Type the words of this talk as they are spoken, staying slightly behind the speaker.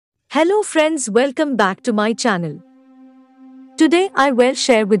Hello friends, welcome back to my channel. Today I will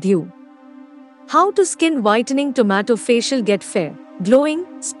share with you how to skin whitening tomato facial get fair, glowing,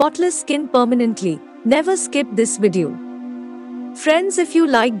 spotless skin permanently. Never skip this video. Friends, if you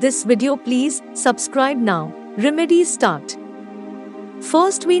like this video, please subscribe now. Remedies start.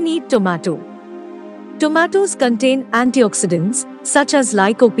 First we need tomato. Tomatoes contain antioxidants such as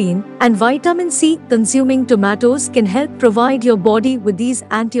lycopene and vitamin C. Consuming tomatoes can help provide your body with these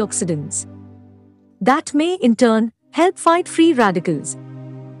antioxidants that may in turn help fight free radicals.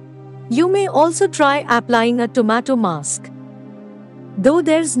 You may also try applying a tomato mask. Though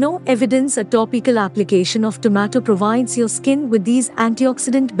there's no evidence a topical application of tomato provides your skin with these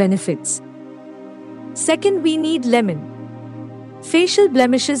antioxidant benefits. Second, we need lemon. Facial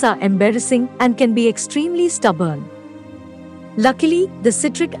blemishes are embarrassing and can be extremely stubborn. Luckily, the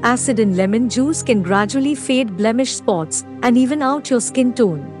citric acid in lemon juice can gradually fade blemish spots and even out your skin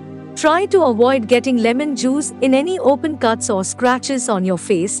tone. Try to avoid getting lemon juice in any open cuts or scratches on your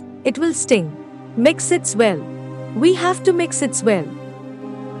face. It will sting. Mix it well. We have to mix it well.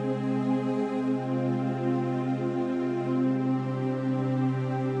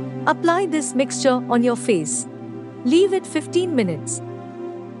 Apply this mixture on your face. Leave it 15 minutes.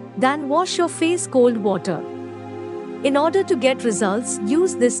 Then wash your face cold water. In order to get results,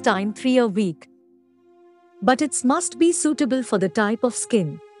 use this time 3 a week. But it must be suitable for the type of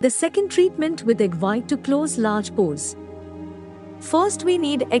skin. The second treatment with egg white to close large pores. First we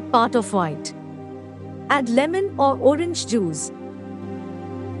need egg part of white. Add lemon or orange juice.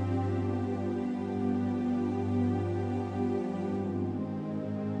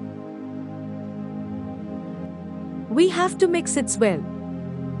 We have to mix it well.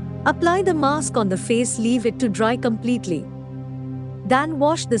 Apply the mask on the face, leave it to dry completely. Then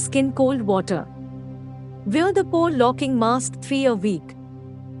wash the skin cold water. Wear the pore locking mask 3 a week.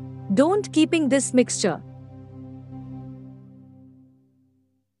 Don't keeping this mixture.